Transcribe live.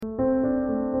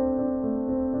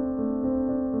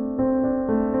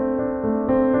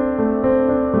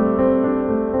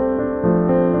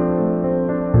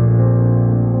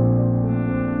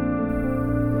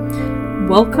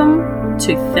Welcome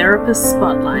to Therapist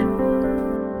Spotlight.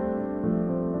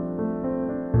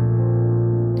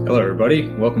 Hello everybody,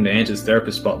 welcome to Anta's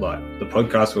Therapist Spotlight, the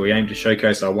podcast where we aim to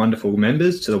showcase our wonderful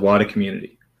members to the wider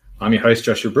community. I'm your host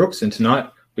Joshua Brooks, and tonight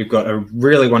we've got a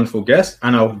really wonderful guest,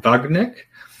 Anna Wagnek.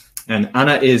 And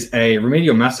Anna is a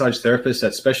remedial massage therapist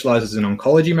that specializes in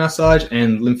oncology massage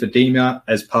and lymphedema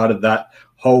as part of that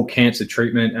whole cancer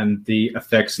treatment and the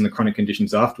effects and the chronic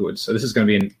conditions afterwards. So this is going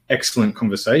to be an excellent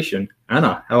conversation.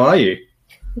 Anna, how are you?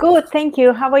 Good, thank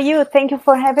you. How are you? Thank you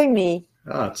for having me.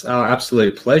 It's our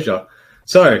absolute pleasure.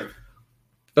 So,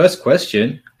 first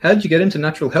question, how did you get into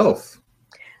natural health?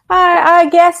 I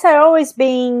guess I've always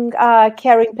been a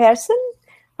caring person,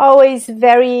 always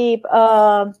very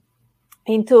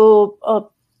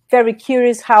very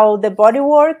curious how the body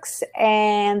works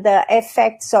and the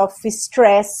effects of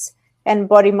stress and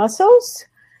body muscles.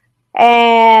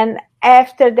 And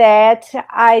after that,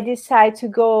 I decided to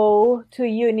go to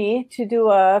uni to do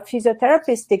a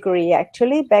physiotherapist degree,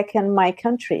 actually, back in my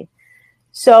country.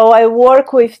 So I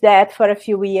work with that for a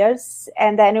few years,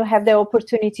 and then you have the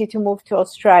opportunity to move to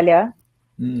Australia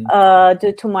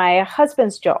due to my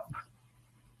husband's job.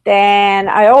 Then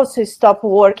I also stopped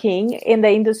working in the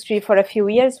industry for a few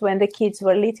years when the kids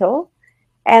were little.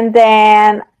 And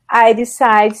then I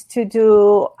decided to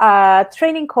do a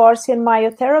training course in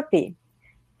myotherapy.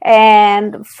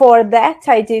 And for that,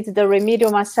 I did the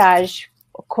remedial massage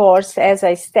course as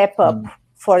I step up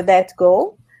for that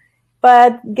goal.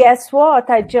 But guess what?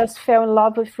 I just fell in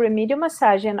love with remedial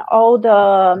massage and all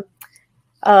the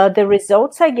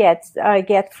results I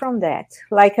get from that.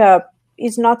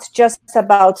 It's not just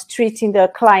about treating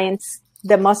the clients,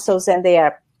 the muscles and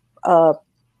their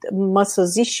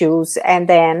muscles issues, and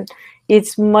then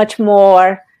it's much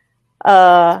more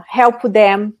help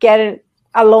them get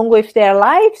along with their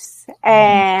lives,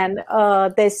 and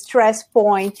the stress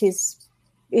point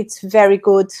it's very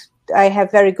good. I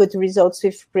have very good results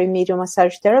with remedial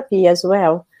massage therapy as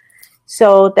well.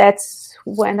 So that's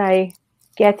when I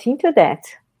get into that.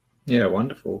 Yeah,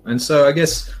 wonderful. And so I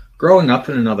guess growing up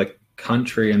in another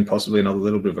country and possibly another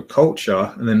little bit of a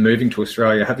culture and then moving to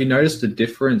Australia, have you noticed a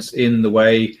difference in the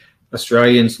way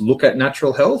Australians look at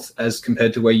natural health as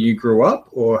compared to where you grew up,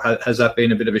 or has that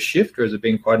been a bit of a shift, or has it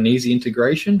been quite an easy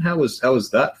integration? How was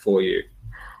that for you?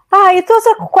 It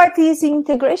was a quite easy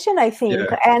integration, I think.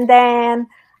 Yeah. And then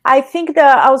I think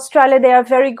Australia, they are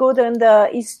very good on the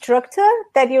structure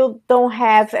that you don't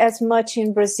have as much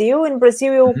in Brazil. In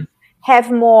Brazil, you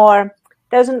have more,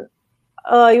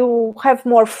 you have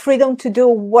more freedom to do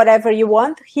whatever you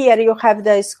want. Here, you have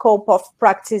the scope of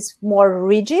practice more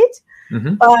rigid.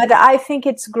 But I think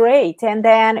it's great. And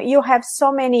then you have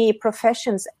so many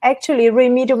professions. Actually,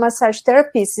 remedial massage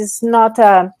therapist is not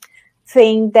a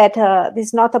thing that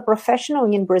is not a professional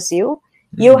in Brazil.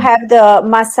 You have the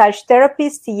massage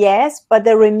therapist, yes, but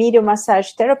the remedial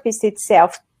massage therapist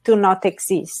itself do not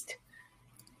exist.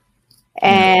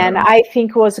 And I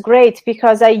think it was great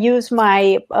because I use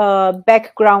my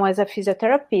background as a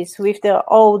physiotherapist with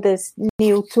all these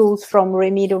new tools from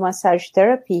remedial massage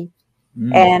therapy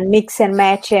and mix and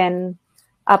match and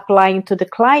applying to the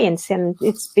clients. And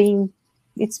it's been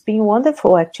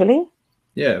wonderful, actually.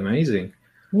 Yeah, amazing.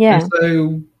 Yeah. And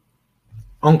so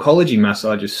oncology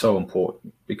massage is so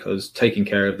important because taking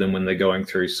care of them when they're going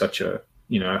through such a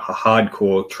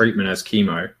hardcore treatment as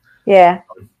chemo. Yeah.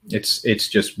 It's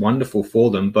just wonderful for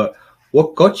them. But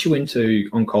what got you into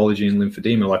oncology and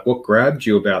lymphedema? Like, what grabbed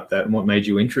you about that and what made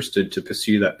you interested to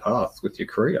pursue that path with your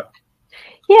career?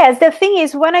 Yes, the thing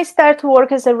is, when I started to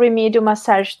work as a remedial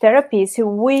massage therapist,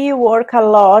 we work a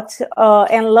lot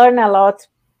and learn a lot,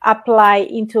 apply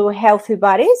into healthy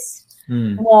bodies,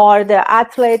 more the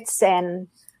athletes and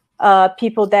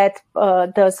people that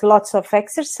does lots of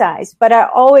exercise. But I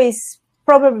always,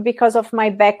 probably because of my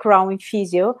background in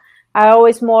physio, I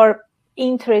have more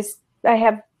interest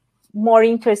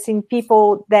in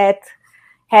people that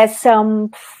has some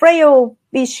frail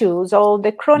issues or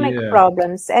the chronic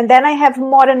problems. And then I have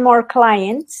more and more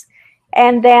clients.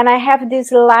 And then I have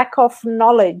this lack of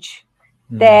knowledge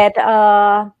that,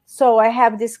 so I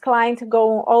have this client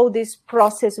go all this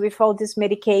process with all this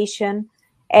medication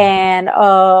and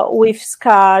with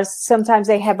scars. Sometimes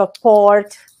they have a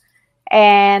port.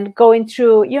 And going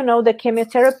through, the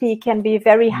chemotherapy can be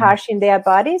very harsh in their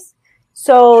bodies.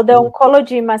 So the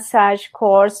oncology massage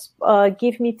course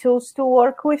give me tools to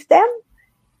work with them.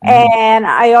 And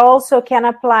I also can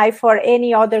apply for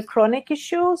any other chronic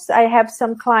issues. I have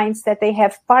some clients that they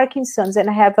have Parkinson's and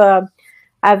have a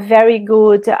very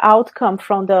good outcome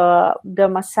from the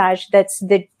massage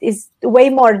is way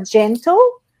more gentle.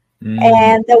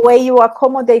 And the way you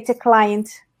accommodate a client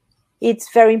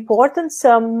it's very important.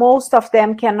 So most of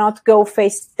them cannot go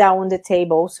face down on the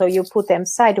table, so you put them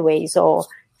sideways or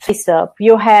face up.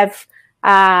 You have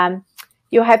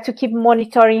to keep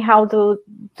monitoring how do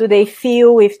they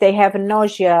feel, if they have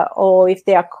nausea or if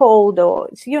they are cold, or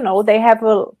they have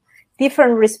a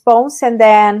different response. And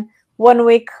then 1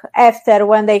 week after,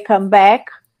 when they come back,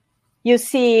 you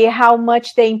see how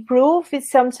much they improve.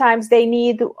 Sometimes they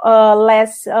need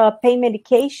less pain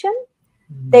medication.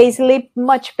 They sleep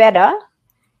much better,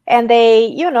 and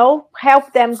they,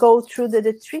 help them go through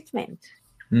the treatment.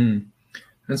 And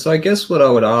so I guess what I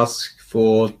would ask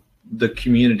for the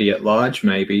community at large,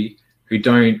 maybe, who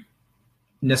don't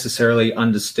necessarily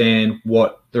understand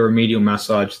what the remedial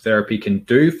massage therapy can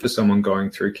do for someone going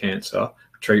through cancer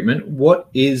treatment, what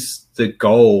is the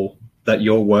goal that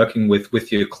you're working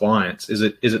with your clients? Is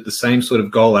it the same sort of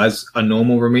goal as a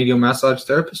normal remedial massage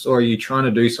therapist, or are you trying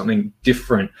to do something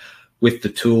different with the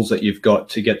tools that you've got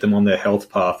to get them on their health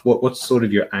path? What's sort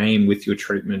of your aim with your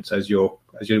treatments as you're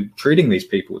treating these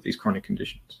people with these chronic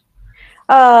conditions?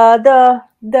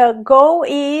 The goal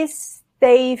is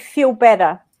they feel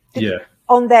better.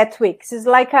 On that week. It's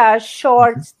like a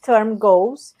short-term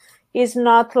goals. It's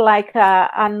not like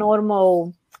a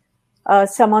normal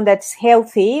someone that's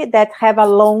healthy that have a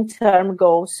long-term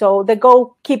goal. So the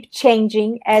goal keep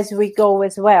changing as we go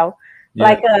as well.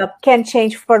 Can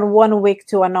change from 1 week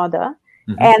to another.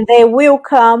 And they will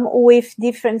come with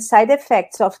different side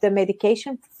effects of the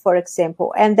medication, for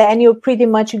example. And then you pretty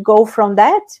much go from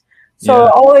that. So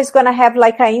always going to have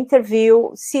like an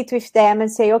interview, sit with them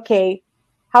and say, okay,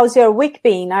 how's your week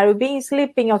been? Are you been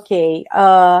sleeping okay?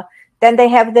 Then they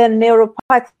have the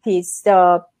neuropathies,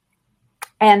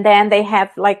 and then they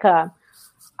have like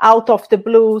out of the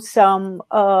blue some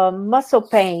muscle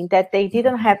pain that they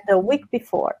didn't have the week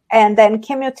before. And then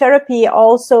chemotherapy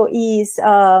also has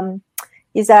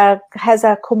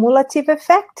a cumulative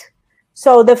effect.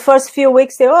 So the first few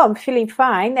weeks, I'm feeling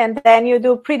fine, and then you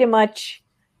do pretty much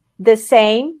the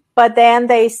same, but then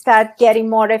they start getting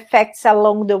more effects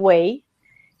along the way.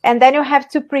 And then you have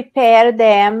to prepare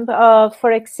them,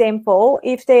 for example,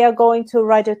 if they are going to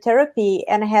radiotherapy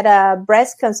and had a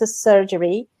breast cancer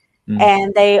surgery,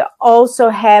 and they also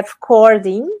have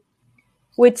cording,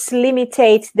 which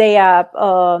limitates their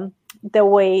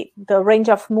the range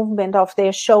of movement of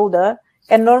their shoulder.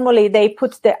 And normally they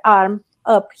put the arm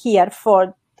up here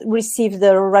for receive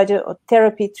the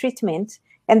radiotherapy treatment,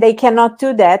 and they cannot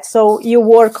do that. So you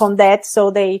work on that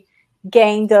so they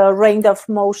gain the range of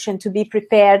motion to be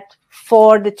prepared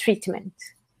for the treatment.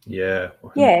 Yeah.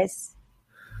 Yes.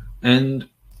 And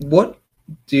what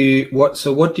do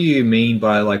you mean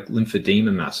by like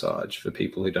lymphedema massage for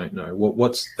people who don't know?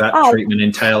 What's that treatment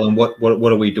entail, and what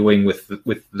are we doing with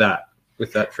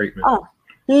that treatment?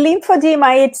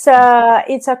 Lymphedema,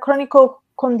 it's a chronic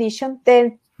condition.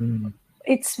 Then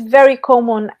it's very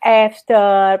common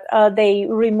after they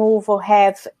remove or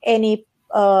have any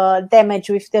damage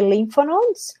with the lymph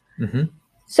nodes.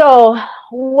 So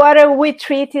what we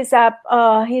treat is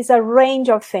a range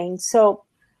of things. So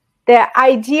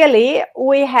ideally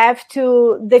we have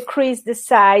to decrease the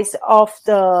size of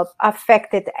the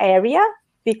affected area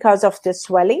because of the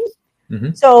swelling.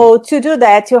 So to do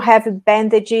that, you have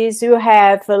bandages, you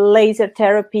have laser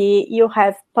therapy, you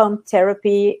have pump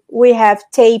therapy, we have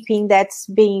taping that's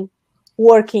been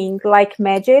working like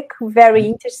magic. Very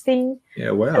interesting.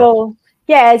 Yeah, wow. So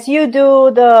yes, you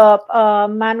do the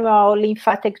manual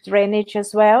lymphatic drainage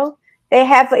as well.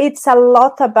 It's a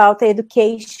lot about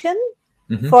education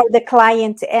for the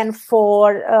client and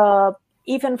for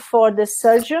even for the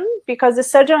surgeon, because the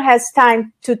surgeon has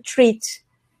time to treat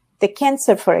the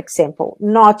cancer, for example,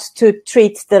 not to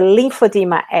treat the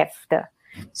lymphedema after.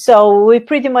 So we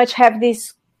pretty much have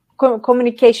this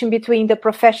communication between the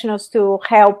professionals to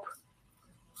help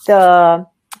the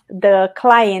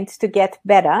client to get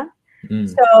better.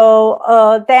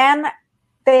 So then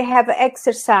they have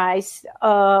exercise.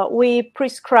 We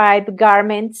prescribe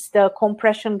garments, the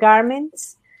compression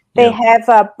garments. They have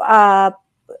a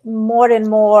more and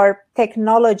more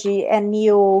technology and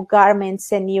new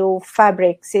garments and new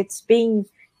fabrics. It's been,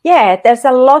 there's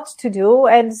a lot to do,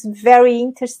 and it's very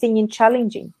interesting and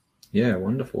challenging. Yeah,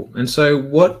 wonderful. And so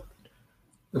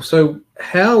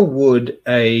how would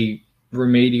a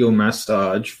remedial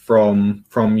massage from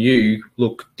you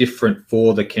look different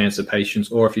for the cancer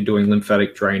patients, or if you're doing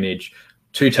lymphatic drainage,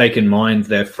 to take in mind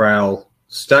their frail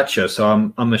stature?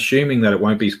 So I'm assuming that it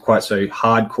won't be quite so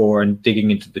hardcore and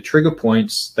digging into the trigger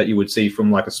points that you would see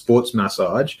from like a sports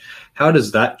massage. How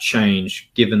does that change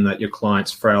given that your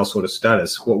client's frail sort of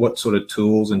status? What sort of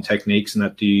tools and techniques and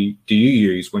that do you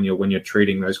use when you're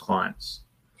treating those clients?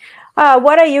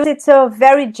 What I use, it's a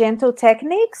very gentle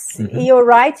techniques. You're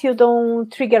right, you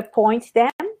don't trigger point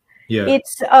them. Yeah.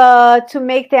 It's to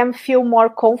make them feel more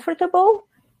comfortable.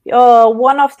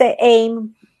 One of the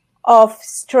aim of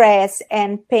stress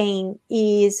and pain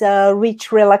is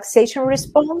reach relaxation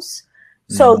response.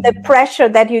 So the pressure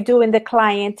that you do in the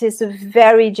client is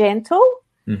very gentle.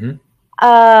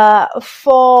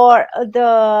 For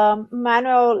the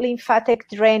manual lymphatic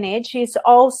drainage is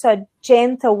also a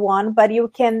gentle one, but you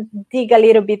can dig a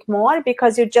little bit more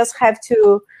because you just have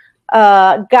to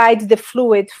guide the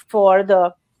fluid for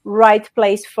the right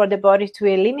place for the body to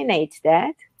eliminate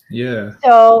that. Yeah.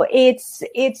 So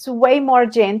it's way more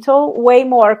gentle, way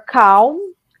more calm,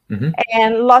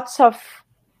 and lots of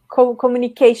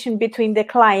communication between the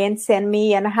clients and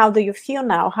me. And how do you feel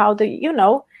now? How do you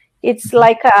know? It's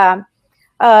like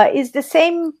it's the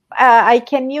same. I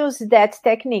can use that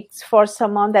techniques for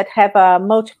someone that have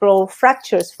multiple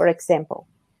fractures, for example,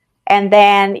 and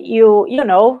then you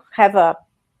have a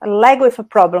leg with a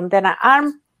problem, then an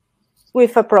arm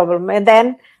with a problem, and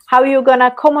then how you're gonna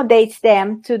accommodate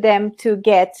them to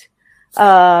get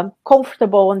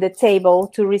comfortable on the table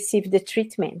to receive the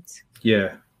treatment.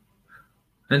 Yeah.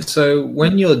 And so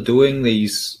when you're doing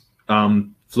these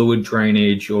fluid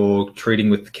drainage or treating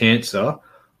with cancer,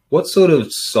 what sort of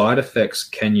side effects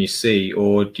can you see,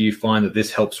 or do you find that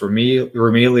this helps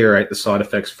ameliorate the side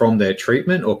effects from their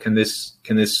treatment, or can this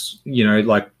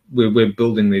like we're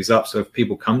building these up, so if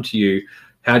people come to you,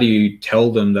 how do you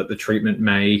tell them that the treatment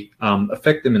may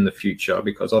affect them in the future?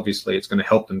 Because obviously it's going to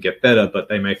help them get better, but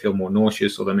they may feel more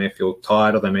nauseous, or they may feel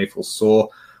tired, or they may feel sore.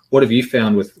 What have you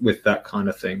found with that kind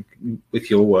of thing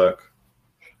with your work?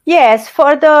 Yes,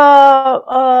 for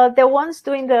the ones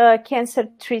doing the cancer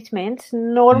treatment,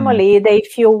 normally they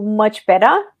feel much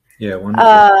better. Yeah,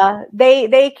 wonderful.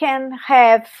 They can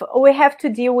have. We have to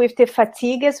deal with the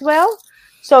fatigue as well.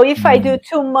 So if I do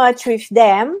too much with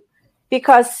them,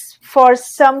 because for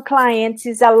some clients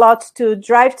it's a lot to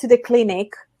drive to the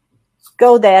clinic,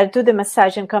 go there, do the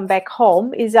massage, and come back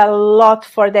home. Is a lot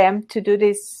for them to do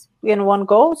this in one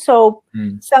go. So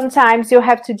sometimes you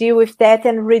have to deal with that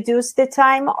and reduce the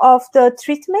time of the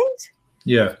treatment.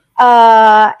 Yeah.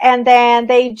 And then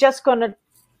they just gonna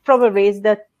probably is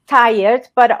the tired,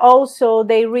 but also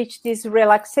they reach this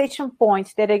relaxation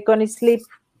point that they're gonna sleep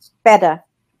better.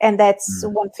 And that's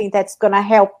one thing that's gonna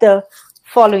help the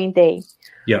following day.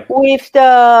 Yeah. With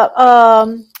the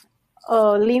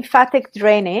lymphatic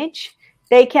drainage,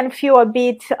 they can feel a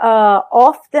bit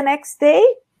off the next day.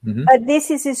 But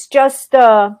this is just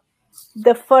the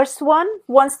first one.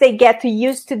 Once they get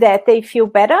used to that, they feel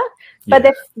better. But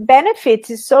the benefit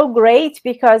is so great,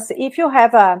 because if you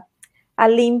have a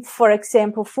limb, for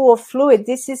example, full of fluid,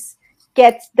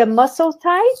 gets the muscle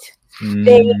tight.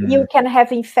 You can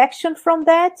have infection from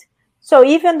that. So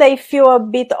even they feel a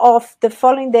bit off the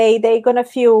following day, they're gonna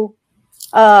feel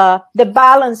the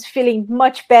balance feeling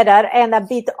much better, and a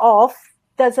bit off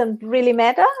doesn't really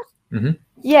matter.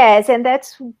 Yes, and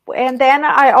then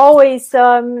I always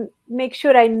make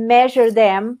sure I measure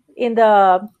them in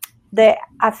the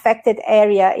affected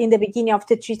area in the beginning of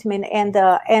the treatment and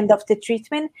the end of the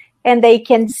treatment, and they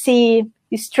can see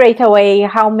straight away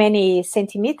how many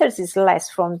centimeters is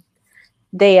less from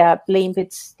their limb.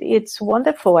 It's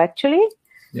wonderful, actually.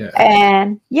 Yeah.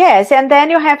 And yes, and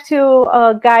then you have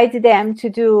to guide them to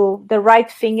do the right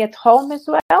thing at home as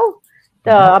well.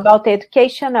 About the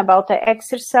education, about the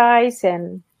exercise,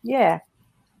 and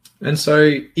And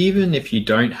so even if you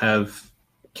don't have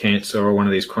cancer or one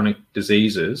of these chronic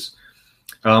diseases,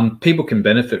 people can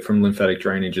benefit from lymphatic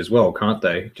drainage as well, can't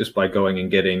they? Just by going and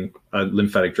getting a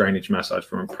lymphatic drainage massage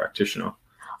from a practitioner.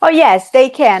 Oh, yes, they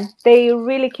can. They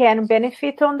really can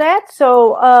benefit on that.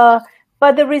 So,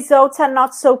 but the results are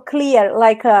not so clear,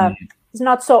 like it's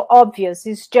not so obvious.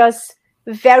 It's just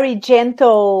very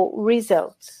gentle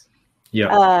results.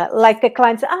 Yeah. Like the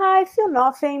clients, I feel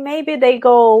nothing. Maybe they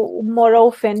go more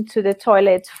often to the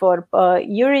toilet for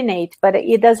urinate, but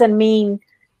it doesn't mean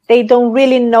they don't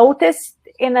really notice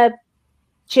in a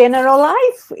general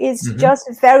life. It's just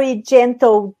very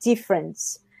gentle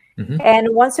difference.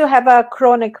 And once you have a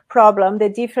chronic problem, the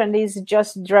difference is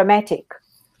just dramatic.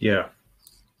 Yeah.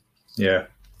 Yeah.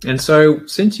 And so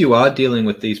since you are dealing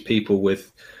with these people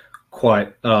with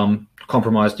quite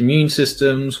compromised immune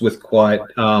systems, with quite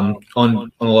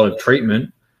on a lot of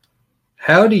treatment,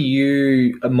 how do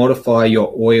you modify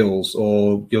your oils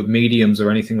or your mediums or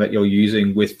anything that you're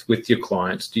using with your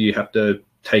clients? Do you have to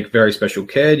take very special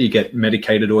care? Do you get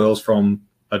medicated oils from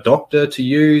a doctor to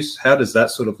use? How does that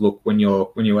sort of look when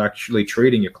you're actually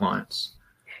treating your clients?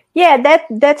 Yeah,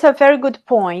 that's a very good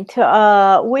point.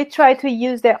 We try to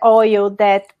use the oil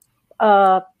that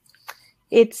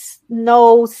it's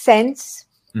no sense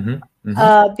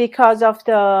because of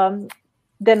the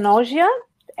nausea,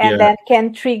 and that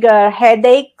can trigger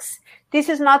headaches. This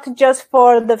is not just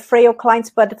for the frail clients,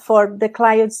 but for the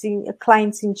clients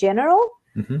in general.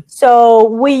 So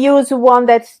we use one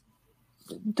that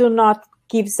do not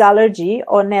gives allergy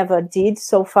or never did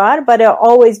so far, but I'll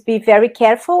always be very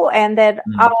careful, and that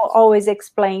I'll always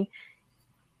explain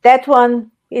that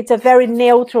one. It's a very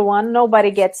neutral one.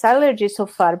 Nobody gets allergy so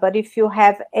far, but if you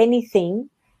have anything,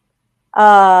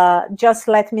 just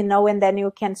let me know, and then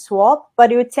you can swap.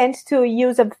 But you tend to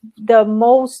use the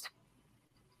most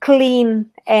clean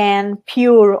and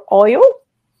pure oil,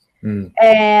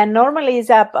 and normally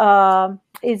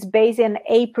is based in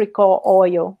apricot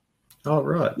oil. Oh,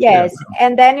 right. Yes. Yeah.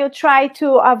 And then you try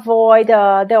to avoid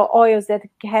the oils that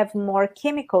have more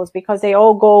chemicals, because they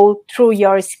all go through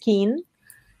your skin.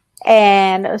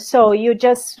 And so you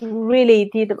just really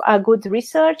did a good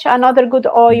research. Another good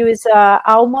oil is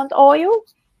almond oil,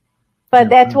 but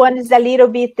that one is a little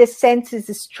bit, the scent is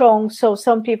strong. So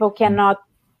some people cannot,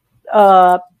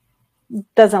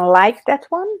 doesn't like that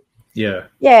one. Yeah.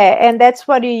 Yeah. And that's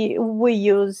what we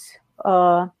use,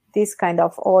 this kind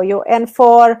of oil. And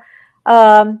for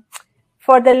the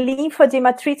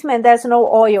lymphedema treatment, there's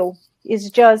no oil.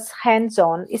 It's just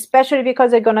hands-on, especially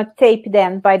because they're going to tape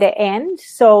them by the end.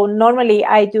 So normally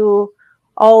I do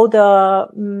all the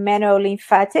manual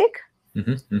lymphatic,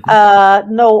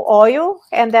 no oil.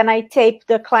 And then I tape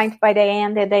the client by the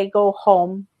end, and they go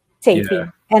home taping. Yeah.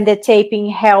 And the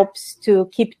taping helps to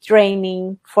keep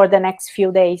draining for the next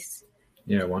few days.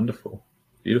 Yeah, wonderful.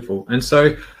 Beautiful. And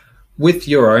so with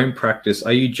your own practice,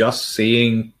 are you just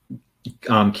seeing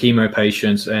chemo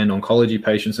patients and oncology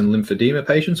patients and lymphedema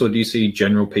patients, or do you see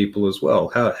general people as well?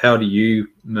 How do you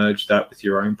merge that with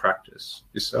your own practice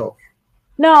yourself?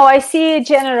 No, I see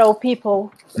general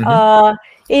people.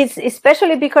 It's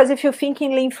especially because if you're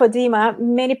thinking lymphedema,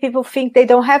 many people think they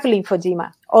don't have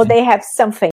lymphedema, or they have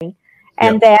something.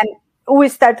 And then we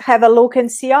start to have a look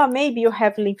and see, maybe you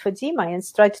have lymphedema, and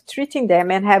start treating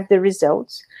them and have the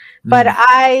results. But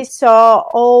I saw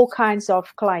all kinds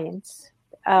of clients.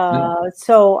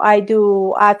 So I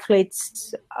do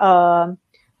athletes,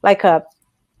 like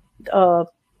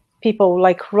people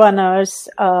like runners,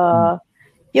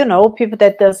 people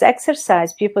that does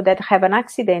exercise, people that have an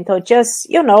accident, or just,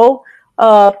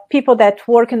 people that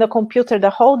work in the computer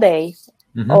the whole day,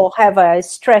 or have a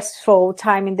stressful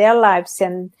time in their lives.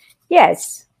 And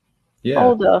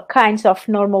all the kinds of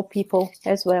normal people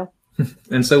as well.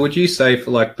 And so would you say for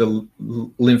like the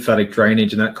lymphatic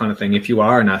drainage and that kind of thing, if you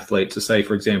are an athlete, to say,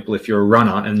 for example, if you're a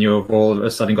runner and you've all of a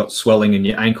sudden got swelling in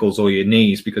your ankles or your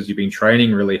knees because you've been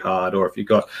training really hard, or if you've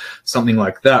got something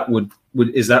like that,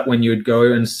 is that when you would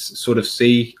go and sort of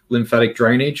see lymphatic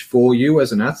drainage for you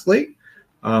as an athlete?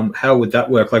 How would that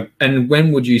work? And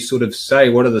when would you sort of say,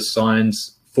 what are the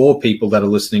signs for people that are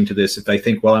listening to this, if they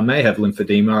think, well, I may have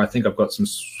lymphedema, I think I've got some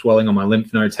swelling on my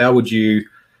lymph nodes? How would you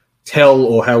tell,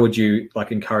 or how would you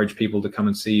encourage people to come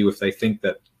and see you if they think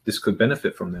that this could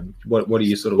benefit from them? What are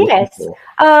you sort of looking for?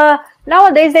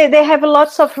 Nowadays they have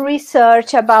lots of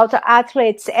research about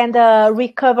athletes and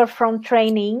recover from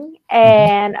training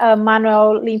and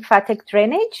manual lymphatic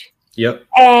drainage. Yep.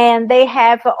 And they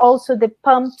have also the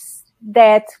pumps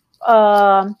that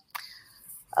the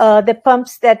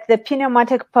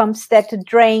pneumatic pumps that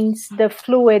drains the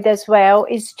fluid as well.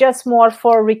 Is just more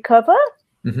for recover.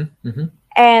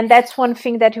 And that's one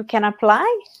thing that you can apply.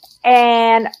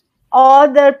 And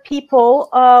other people,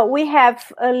 we have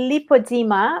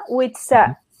lipodema, which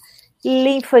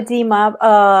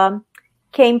lymphedema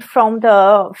came from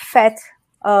the fat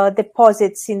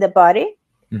deposits in the body.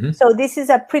 So this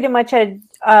is pretty much a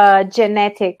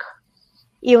genetic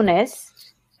illness,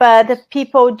 but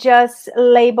people just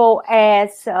label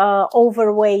as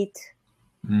overweight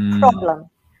problem.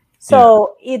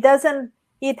 So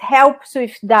it helps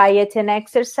with diet and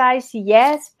exercise,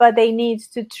 yes, but they need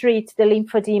to treat the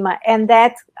lymphedema. And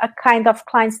that's a kind of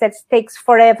clients that takes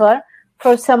forever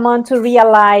for someone to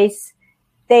realize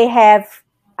they have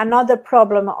another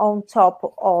problem on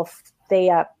top of they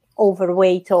are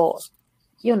overweight, or,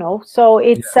 so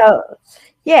it's,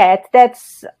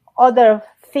 that's other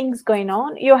things going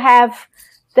on. You have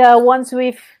the ones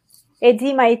with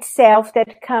edema itself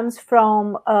that comes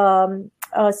from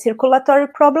circulatory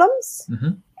problems,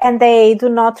 and they do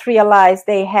not realize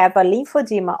they have a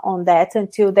lymphedema on that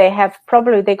until they're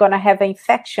going to have an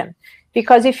infection.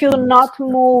 Because if you not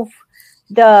move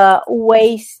the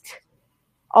waste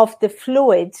of the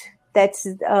fluid that's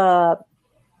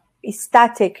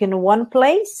static in one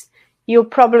place, you're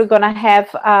probably going to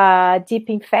have a deep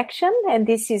infection, and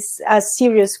this is a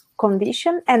serious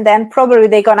condition. And then probably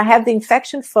they're going to have the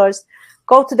infection first,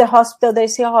 go to the hospital, they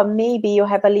say, oh, maybe you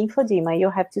have a lymphedema. You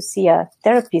have to see a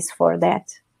therapist for that.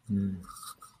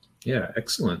 Yeah,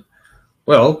 excellent.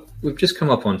 Well, we've just come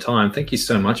up on time. Thank you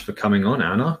so much for coming on,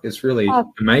 Anna. It's really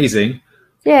amazing.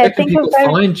 Yeah, where can people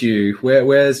find you?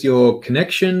 Where's your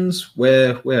connections?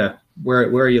 Where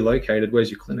are you located?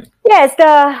 Where's your clinic? Yes,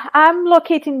 I'm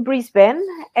located in Brisbane,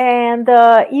 and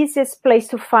the easiest place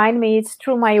to find me is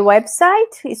through my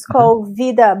website. It's called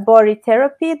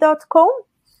vidabodytherapy.com.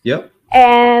 Yep.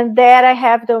 And there I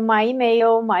have my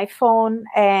email, my phone,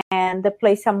 and the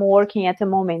place I'm working at the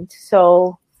moment.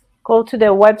 So go to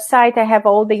the website. I have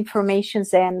all the information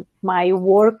and my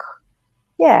work.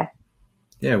 Yeah.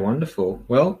 Yeah, wonderful.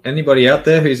 Well, anybody out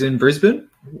there who's in Brisbane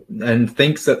and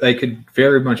thinks that they could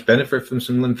very much benefit from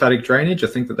some lymphatic drainage, or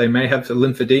think that they may have a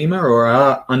lymphedema or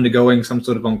are undergoing some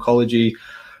sort of oncology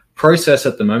process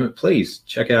at the moment, please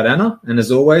check out Anna. And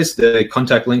as always, the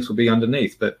contact links will be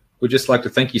underneath. But we'd just like to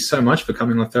thank you so much for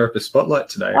coming on Therapist Spotlight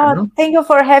today, Anna. Thank you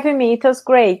for having me. It was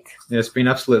great. Yeah, it's been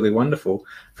absolutely wonderful.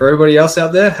 For everybody else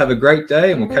out there, have a great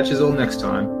day, and we'll catch us all next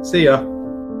time. See ya.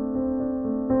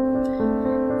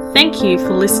 Thank you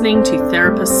for listening to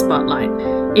Therapist Spotlight.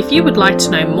 If you would like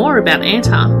to know more about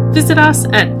ANTA, visit us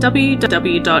at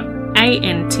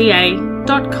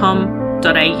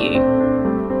www.anta.com.au.